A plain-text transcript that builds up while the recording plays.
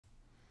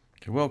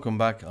Okay, welcome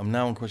back. I'm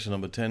now on question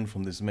number 10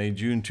 from this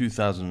May-June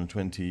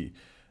 2020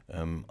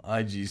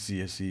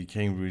 IGCSE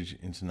Cambridge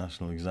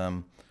International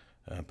Exam,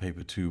 paper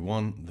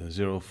 2-1,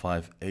 the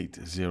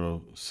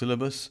 0580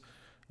 syllabus.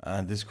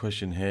 And this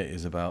question here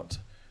is about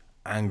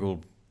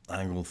angle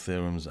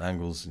theorems,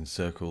 angles in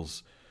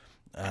circles.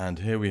 And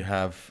here we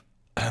have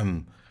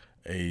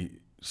a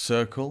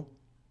circle,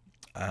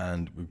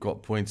 and we've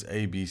got points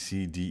A, B,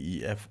 C, D,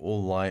 E, F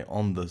all lie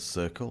on the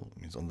circle,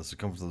 means on the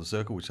circumference of the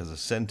circle, which has a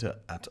center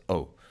at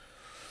O.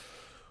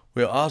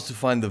 We are asked to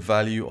find the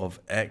value of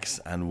X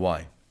and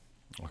Y.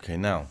 Okay,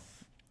 now,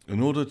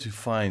 in order to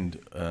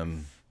find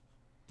to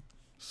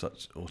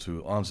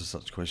answer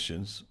such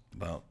questions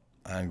about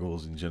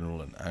angles in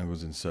general and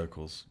angles in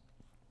circles,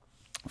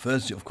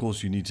 first, of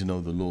course, you need to know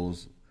the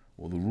laws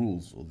or the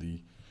rules or the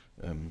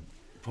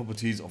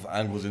properties of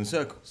angles in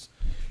circles.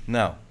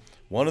 Now,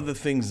 one of the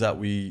things that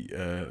we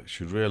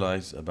should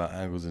realize about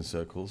angles in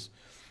circles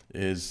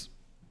is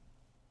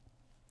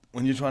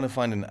when you're trying to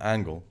find an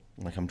angle,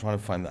 like I'm trying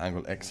to find the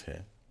angle X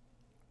here,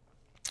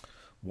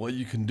 what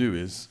you can do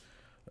is,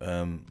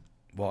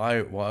 what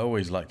I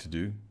always like to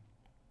do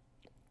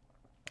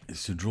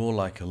is to draw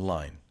like a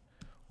line,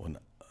 or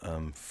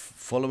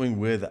following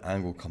where the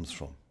angle comes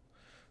from.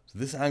 So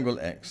this angle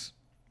X,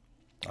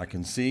 I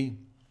can see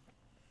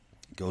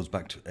goes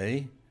back to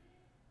A,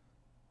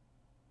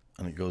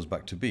 and it goes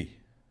back to B.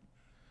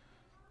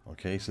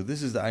 Okay, so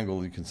this is the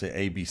angle, you can say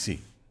ABC,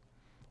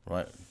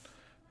 right?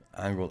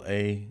 Angle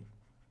A,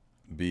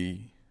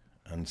 B,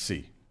 and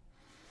C.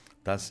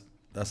 That's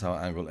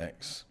our angle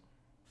X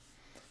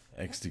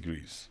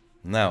degrees.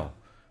 Now,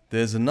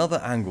 there's another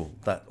angle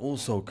that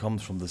also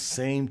comes from the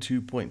same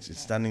 2 points.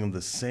 It's standing on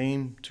the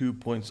same 2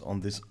 points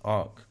on this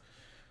arc.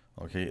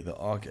 Okay, the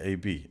arc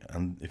AB.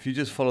 And if you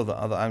just follow the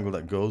other angle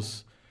that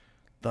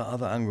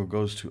other angle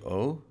goes to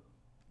O,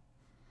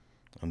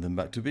 and then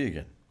back to B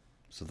again.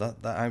 So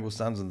that angle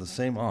stands on the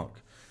same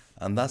arc.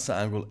 And that's the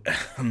angle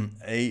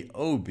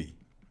AOB.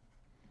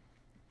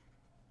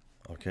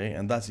 Okay,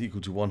 and that's equal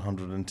to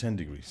 110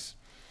 degrees.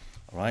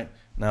 All right.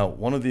 Now,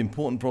 one of the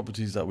important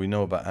properties that we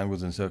know about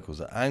angles in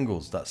circles are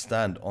angles that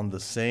stand on the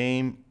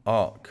same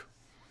arc,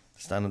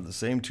 stand at the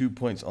same 2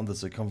 points on the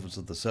circumference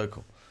of the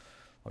circle.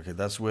 Okay,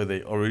 that's where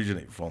they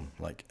originate from,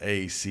 like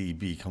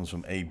ACB comes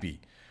from AB.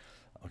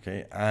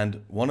 Okay,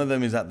 and one of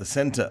them is at the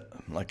center,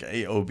 like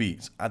AOB,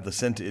 it's at the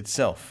center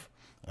itself,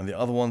 and the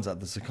other one's at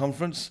the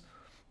circumference.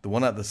 The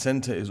one at the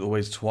center is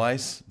always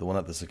twice the one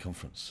at the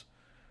circumference.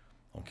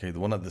 Okay, the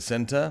one at the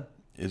center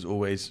is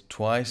always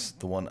twice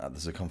the one at the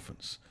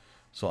circumference.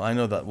 So I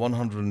know that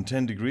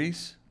 110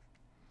 degrees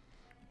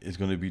is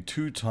going to be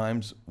 2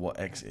 times what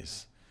X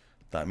is.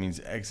 That means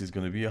X is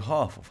going to be a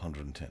half of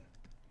 110.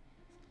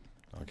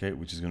 Okay,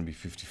 which is going to be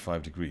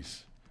 55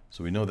 degrees.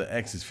 So we know that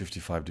X is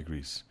 55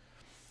 degrees.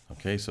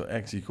 Okay, so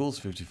X equals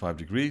 55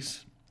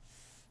 degrees.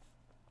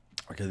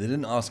 Okay, they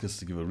didn't ask us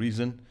to give a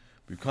reason.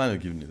 We've kind of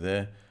given it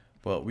there.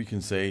 But we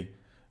can say,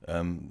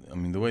 I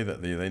mean, the way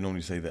that they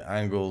normally say the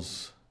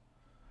angles,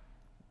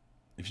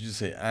 if you just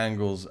say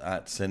angles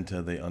at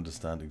center, they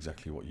understand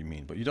exactly what you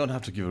mean. But you don't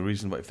have to give a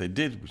reason. But if they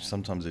did, which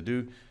sometimes they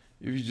do,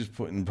 if you just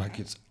put in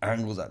brackets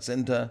angles at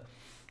center,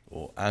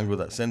 or angle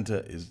at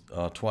center is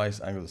twice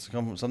angle at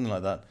circumference, something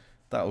like that,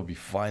 that would be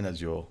fine as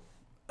your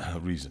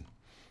reason.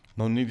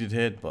 Not needed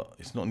here, but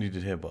it's not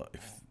needed here. But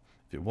if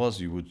it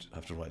was, you would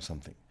have to write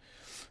something.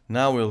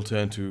 Now we'll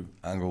turn to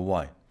angle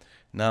Y.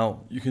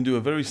 Now, you can do a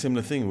very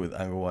similar thing with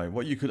angle Y.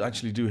 What you could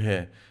actually do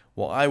here,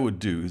 what I would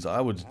do is I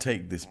would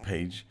take this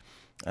page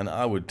and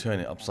I would turn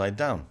it upside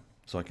down.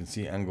 So I can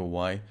see angle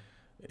Y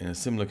in a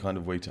similar kind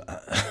of way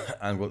to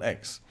angle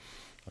X.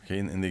 Okay,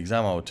 in the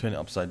exam, I would turn it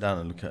upside down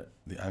and look at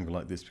the angle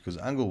like this, because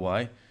angle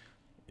Y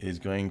is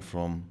going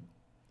from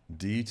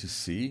D to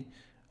C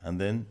and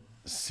then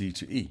C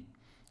to E.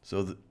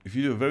 So if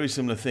you do a very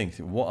similar thing,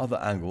 what other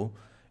angle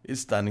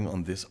is standing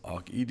on this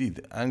arc ED?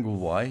 The angle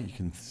Y, you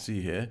can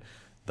see here,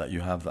 that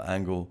you have the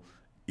angle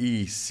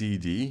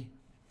ECD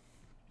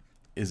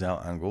is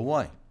our angle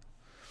Y.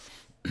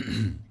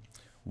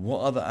 What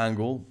other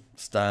angle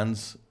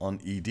stands on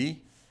ED?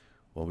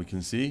 Well, we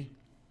can see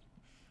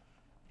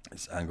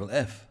it's angle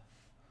F.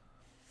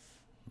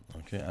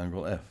 Okay,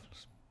 angle F.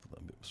 Let's put that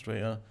a bit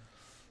straighter.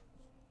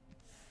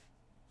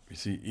 We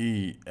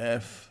see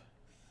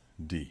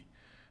EFD.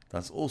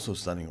 That's also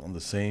standing on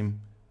the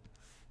same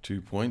 2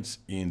 points,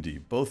 E and D.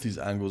 Both these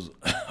angles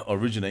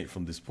originate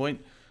from this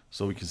point.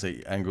 So we can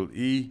say angle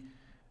EFD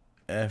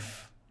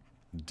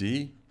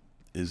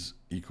is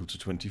equal to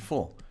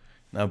 24.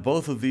 Now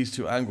both of these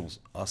two angles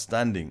are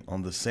standing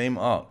on the same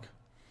arc,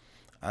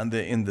 and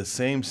they're in the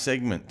same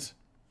segment.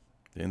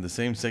 They're in the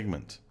same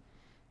segment.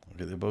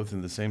 Okay, they're both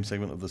in the same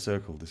segment of the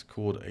circle, this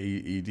chord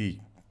AED.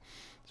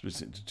 It's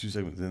into 2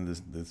 segments in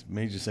this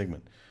major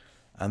segment.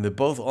 And they're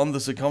both on the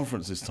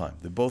circumference this time.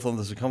 They're both on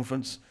the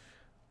circumference.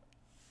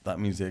 That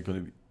means they're going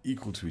to be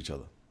equal to each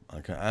other.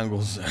 Okay,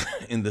 angles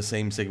in the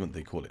same segment,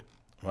 they call it,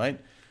 right?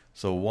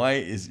 So Y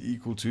is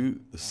equal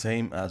to the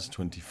same as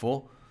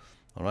 24.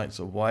 All right,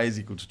 so Y is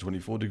equal to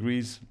 24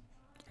 degrees.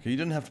 Okay, you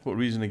don't have to put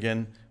reason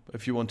again,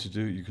 If you want to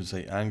do, you can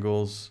say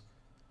angles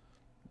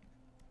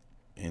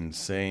in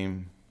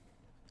same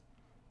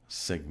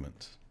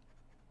segment.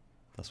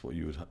 That's what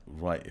you would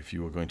write if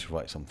you were going to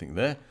write something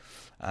there.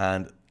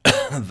 And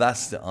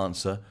that's the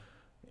answer,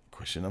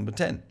 question number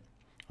 10.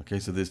 Okay,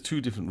 so there's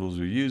two different rules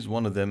we use.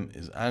 One of them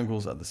is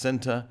angles at the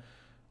center,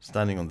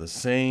 standing on the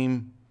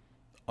same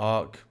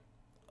arc,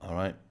 all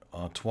right,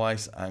 are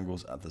twice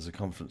angles at the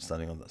circumference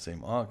standing on that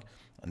same arc.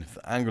 And if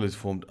the angle is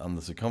formed on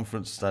the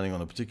circumference standing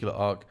on a particular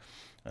arc,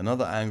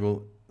 another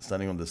angle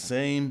standing on the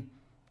same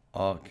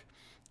arc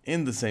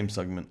in the same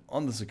segment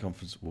on the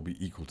circumference will be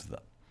equal to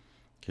that.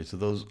 Okay, so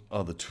those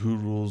are the two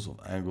rules of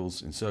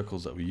angles in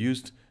circles that we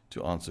used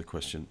to answer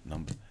question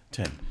number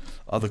 10.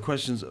 Other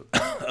questions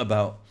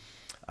about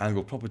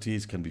angle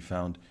properties can be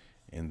found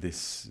in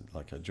this,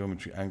 like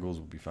geometry angles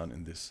will be found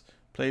in this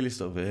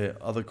playlist over here.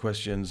 Other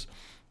questions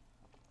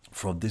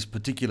from this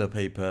particular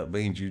paper,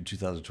 May and June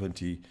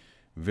 2020,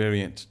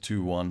 variant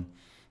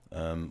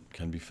 2.1,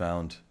 can be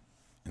found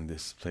in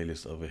this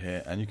playlist over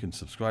here. And you can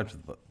subscribe to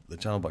the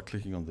channel by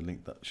clicking on the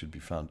link that should be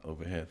found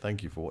over here.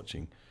 Thank you for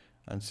watching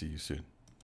and see you soon.